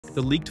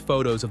The leaked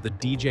photos of the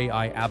DJI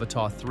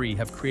Avata 3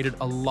 have created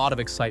a lot of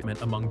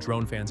excitement among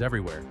drone fans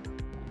everywhere.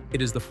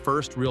 It is the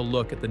first real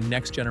look at the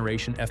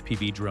next-generation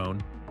FPV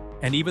drone,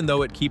 and even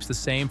though it keeps the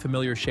same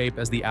familiar shape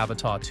as the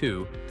Avata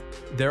 2,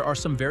 there are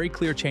some very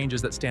clear changes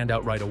that stand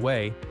out right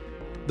away.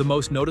 The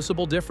most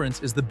noticeable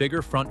difference is the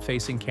bigger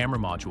front-facing camera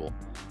module,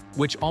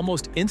 which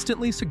almost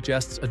instantly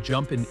suggests a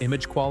jump in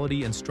image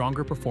quality and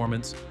stronger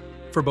performance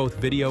for both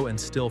video and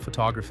still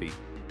photography.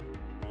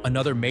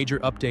 Another major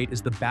update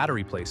is the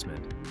battery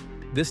placement.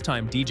 This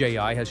time, DJI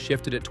has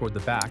shifted it toward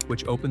the back,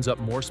 which opens up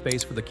more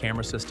space for the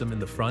camera system in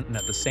the front and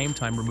at the same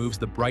time removes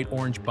the bright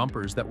orange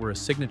bumpers that were a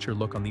signature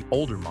look on the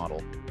older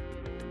model.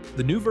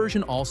 The new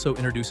version also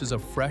introduces a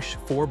fresh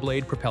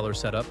 4-blade propeller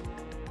setup,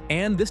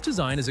 and this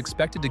design is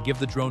expected to give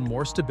the drone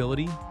more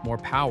stability, more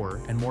power,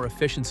 and more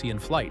efficiency in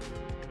flight.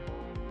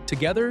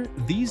 Together,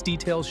 these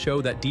details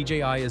show that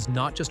DJI is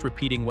not just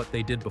repeating what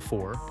they did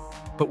before,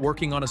 but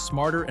working on a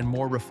smarter and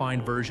more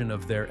refined version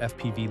of their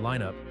FPV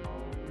lineup.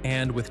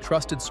 And with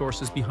trusted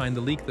sources behind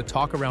the leak, the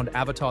talk around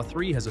Avata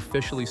 3 has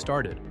officially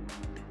started.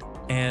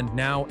 And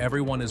now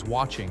everyone is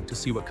watching to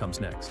see what comes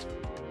next.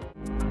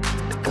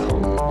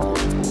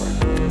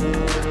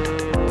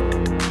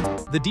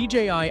 The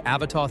DJI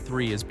Avata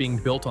 3 is being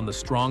built on the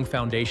strong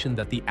foundation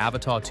that the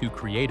Avata 2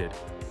 created,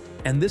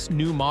 and this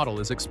new model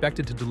is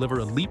expected to deliver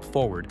a leap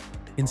forward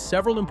in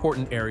several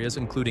important areas,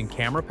 including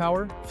camera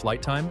power,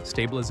 flight time,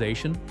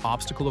 stabilization,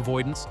 obstacle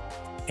avoidance,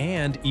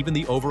 and even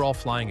the overall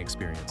flying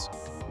experience.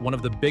 One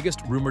of the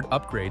biggest rumored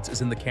upgrades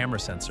is in the camera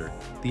sensor.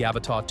 The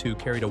Avata 2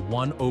 carried a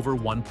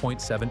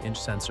 1/1.7-inch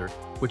sensor,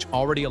 which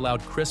already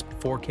allowed crisp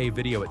 4K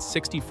video at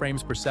 60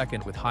 frames per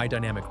second with high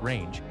dynamic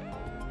range.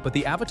 But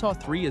the Avata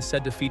 3 is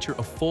said to feature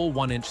a full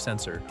 1-inch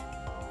sensor,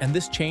 and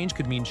this change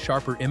could mean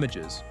sharper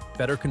images,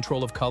 better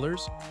control of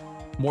colors,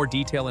 more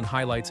detail in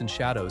highlights and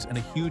shadows, and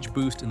a huge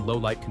boost in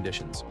low-light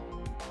conditions.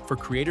 For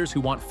creators who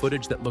want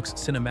footage that looks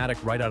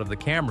cinematic right out of the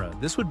camera,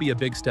 this would be a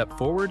big step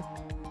forward.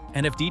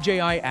 And if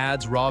DJI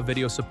adds raw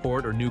video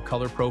support or new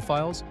color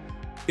profiles,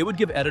 it would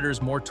give editors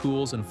more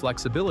tools and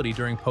flexibility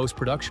during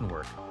post-production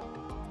work.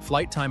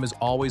 Flight time is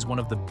always one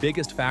of the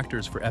biggest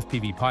factors for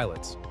FPV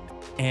pilots.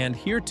 And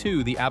here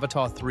too, the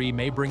Avata 3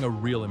 may bring a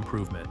real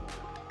improvement.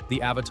 The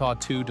Avata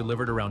 2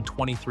 delivered around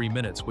 23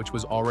 minutes, which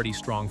was already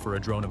strong for a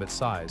drone of its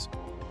size.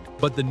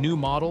 But the new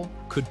model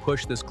could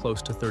push this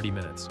close to 30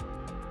 minutes.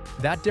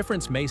 That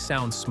difference may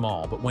sound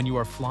small, but when you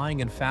are flying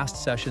in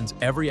fast sessions,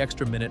 every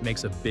extra minute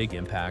makes a big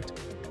impact.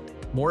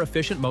 More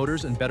efficient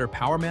motors and better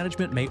power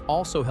management may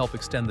also help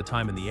extend the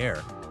time in the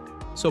air.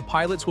 So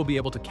pilots will be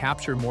able to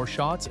capture more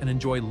shots and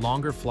enjoy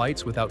longer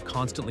flights without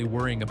constantly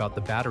worrying about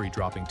the battery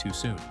dropping too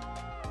soon.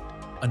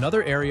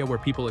 Another area where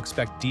people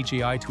expect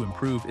DJI to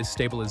improve is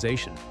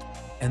stabilization.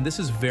 And this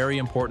is very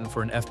important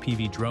for an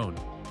FPV drone,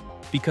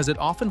 because it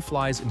often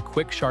flies in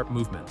quick, sharp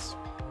movements.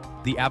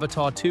 The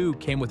Avata 2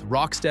 came with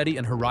Rock Steady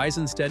and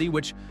Horizon Steady,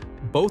 which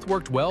both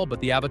worked well,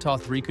 but the Avata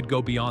 3 could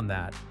go beyond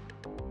that.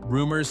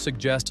 Rumors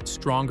suggest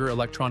stronger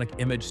electronic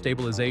image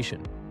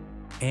stabilization,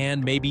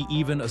 and maybe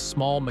even a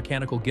small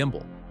mechanical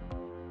gimbal.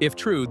 If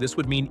true, this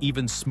would mean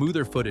even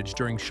smoother footage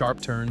during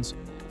sharp turns,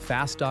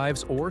 fast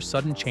dives, or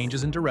sudden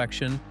changes in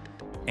direction,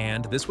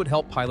 and this would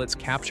help pilots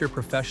capture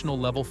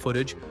professional-level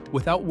footage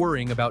without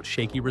worrying about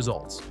shaky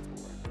results.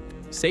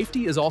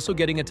 Safety is also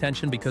getting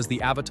attention because the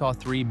Avata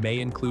 3 may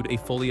include a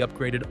fully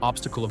upgraded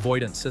obstacle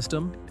avoidance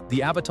system. The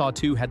Avata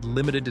 2 had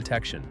limited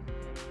detection,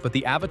 but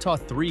the Avata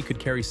 3 could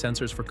carry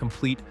sensors for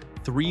complete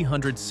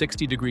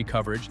 360-degree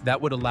coverage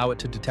that would allow it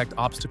to detect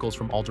obstacles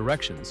from all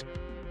directions.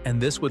 And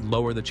this would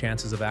lower the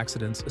chances of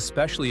accidents,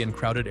 especially in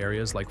crowded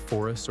areas like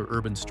forests or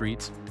urban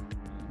streets.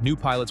 New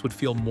pilots would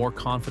feel more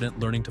confident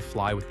learning to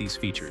fly with these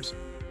features.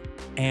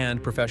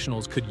 And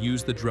professionals could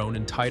use the drone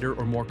in tighter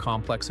or more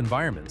complex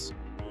environments,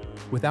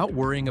 without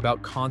worrying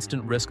about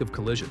constant risk of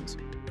collisions.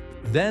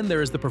 Then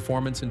there is the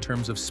performance in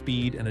terms of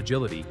speed and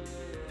agility.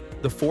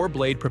 The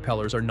 4-blade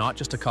propellers are not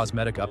just a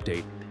cosmetic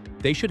update,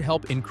 they should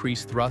help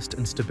increase thrust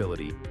and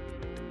stability.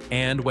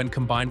 And when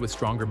combined with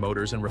stronger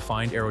motors and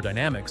refined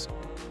aerodynamics,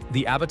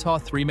 the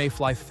Avata 3 may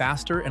fly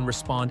faster and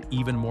respond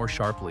even more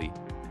sharply.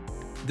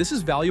 This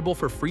is valuable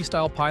for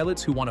freestyle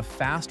pilots who want a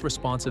fast,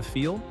 responsive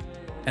feel,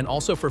 and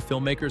also for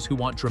filmmakers who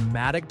want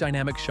dramatic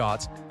dynamic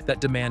shots that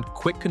demand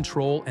quick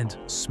control and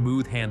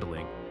smooth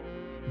handling.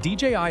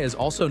 DJI is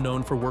also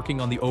known for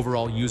working on the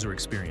overall user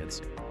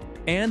experience.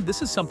 And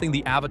this is something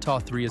the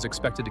Avata 3 is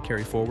expected to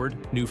carry forward: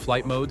 new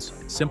flight modes,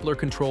 simpler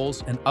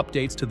controls, and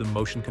updates to the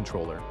motion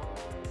controller.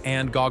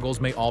 And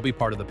goggles may all be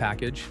part of the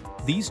package.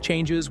 These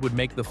changes would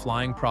make the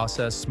flying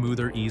process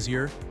smoother,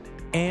 easier,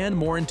 and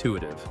more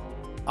intuitive.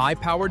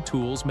 Eye-powered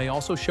tools may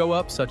also show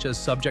up, such as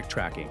subject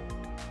tracking,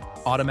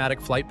 automatic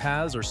flight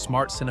paths, or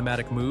smart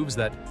cinematic moves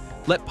that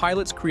let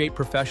pilots create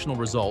professional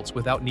results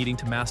without needing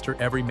to master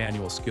every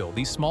manual skill.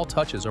 These small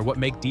touches are what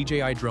make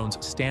DJI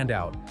drones stand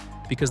out,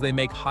 because they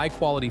make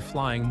high-quality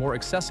flying more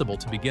accessible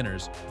to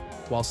beginners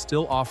while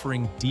still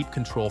offering deep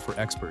control for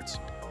experts.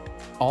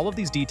 All of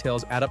these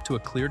details add up to a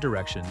clear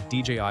direction.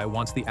 DJI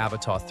wants the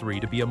Avata 3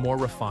 to be a more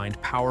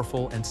refined,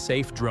 powerful, and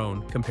safe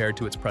drone compared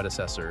to its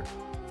predecessor.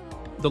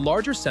 The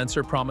larger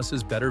sensor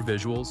promises better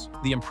visuals,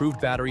 the improved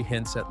battery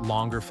hints at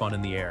longer fun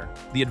in the air.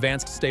 The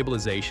advanced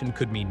stabilization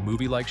could mean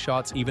movie-like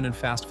shots even in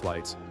fast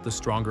flights. The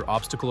stronger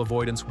obstacle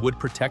avoidance would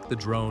protect the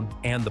drone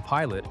and the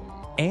pilot.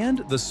 And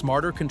the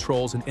smarter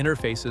controls and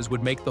interfaces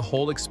would make the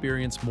whole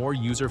experience more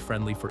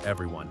user-friendly for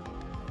everyone.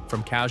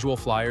 From casual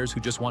flyers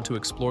who just want to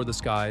explore the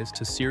skies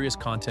to serious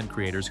content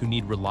creators who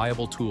need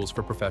reliable tools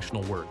for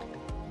professional work,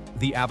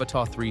 the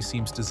Avata 3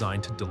 seems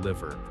designed to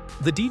deliver.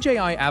 The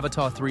DJI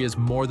Avata 3 is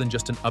more than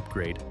just an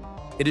upgrade.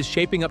 It is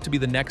shaping up to be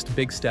the next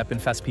big step in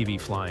FPV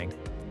flying.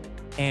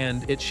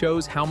 And it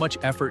shows how much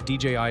effort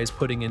DJI is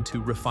putting into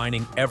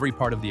refining every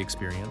part of the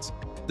experience.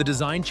 The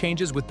design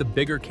changes with the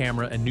bigger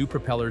camera and new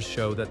propellers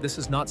show that this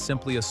is not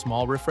simply a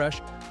small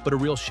refresh, but a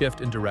real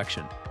shift in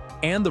direction.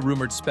 And the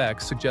rumored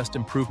specs suggest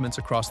improvements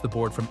across the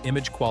board from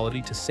image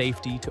quality to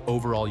safety to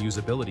overall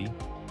usability.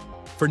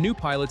 For new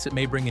pilots, it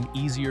may bring an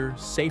easier,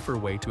 safer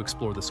way to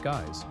explore the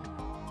skies.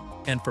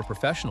 And for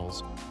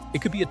professionals,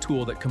 it could be a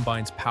tool that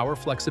combines power,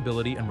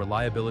 flexibility, and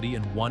reliability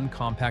in one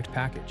compact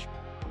package.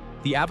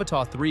 The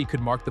Avata 3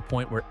 could mark the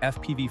point where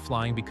FPV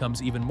flying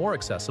becomes even more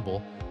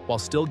accessible while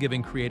still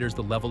giving creators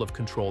the level of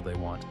control they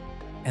want.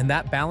 And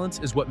that balance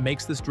is what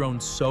makes this drone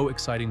so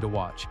exciting to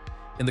watch.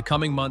 In the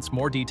coming months,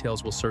 more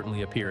details will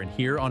certainly appear, and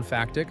here on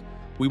Factic,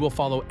 we will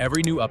follow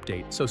every new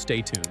update, so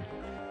stay tuned.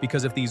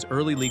 Because if these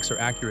early leaks are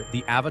accurate,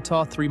 the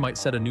Avata 3 might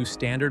set a new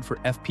standard for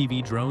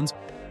FPV drones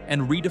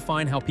and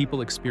redefine how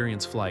people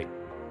experience flight.